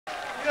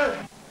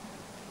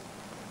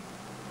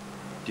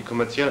Die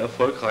kommerziell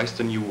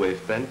erfolgreichste New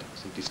Wave Band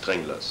sind die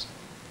Stranglers.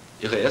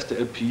 Ihre erste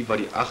LP war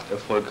die 8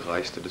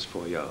 erfolgreichste des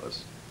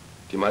Vorjahres.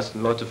 Die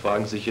meisten Leute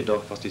fragen sich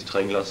jedoch, was die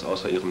Stranglers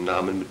außer ihrem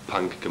Namen mit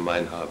Punk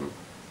gemein haben.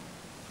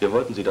 Wir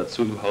wollten sie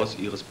dazu im Haus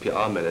ihres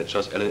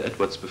PR-Managers Alan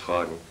Edwards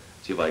befragen.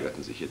 Sie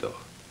weigerten sich jedoch.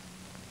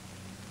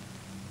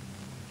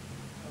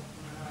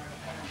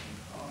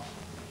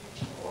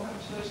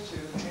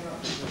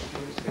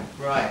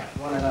 Right,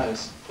 one of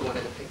those. One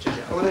of the pictures.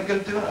 Oh, they're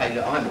going to do it. Hey,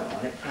 look, I'm not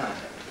on it.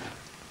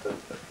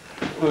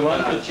 We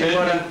want to stay.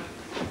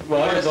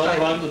 Why you don't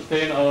want to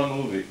stay in our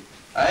movie?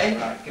 Hey?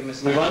 Right, give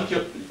us. We want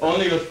you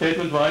only your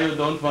statement why you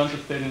don't want to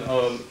stay in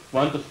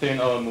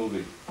our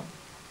movie.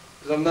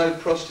 Because I'm no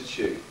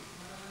prostitute.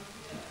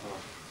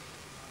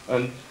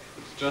 And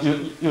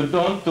you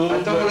don't do.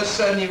 I don't want to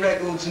sell any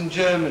records in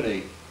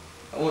Germany.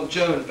 I want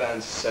German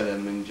bands to sell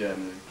them in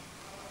Germany.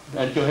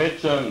 And you hate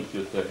Germans,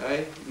 you say?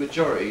 Eh?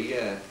 Majority,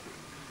 yeah.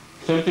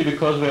 Simply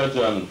because we are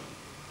German.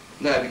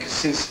 No, because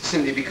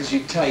simply because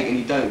you take and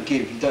you don't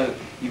give.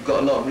 You've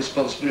got a lot of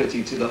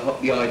responsibility to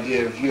the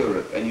idea of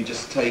Europe, and you're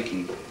just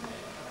taking.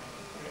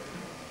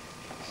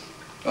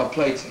 I'll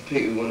play to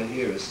people who want to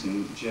hear us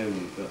in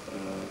Germany, but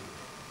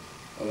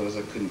otherwise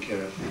I couldn't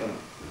care a fuck.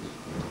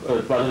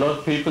 But a lot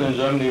of people in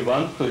Germany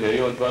want to hear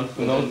you and want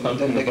to know something about.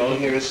 Then they're going to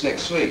hear us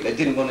next week. They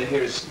didn't want to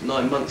hear us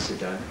 9 months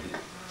ago.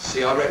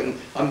 See, I reckon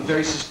I'm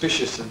very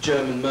suspicious of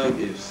German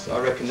motives. I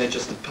reckon they're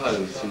just a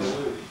pose, you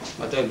know.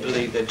 I don't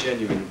believe they're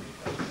genuine.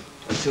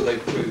 Until they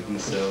prove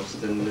themselves,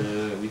 then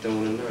we don't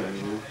want to know,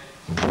 you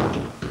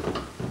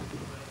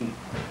know.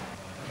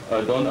 I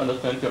don't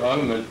understand your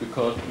argument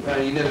because... No,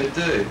 you never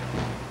do.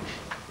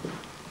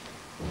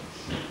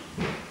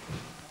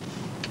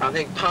 I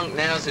think punk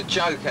now's a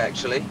joke,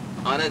 actually.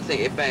 I don't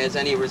think it bears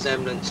any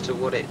resemblance to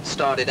what it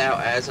started out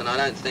as, and I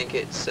don't think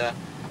it's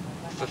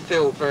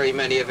fulfilled very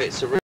many of its original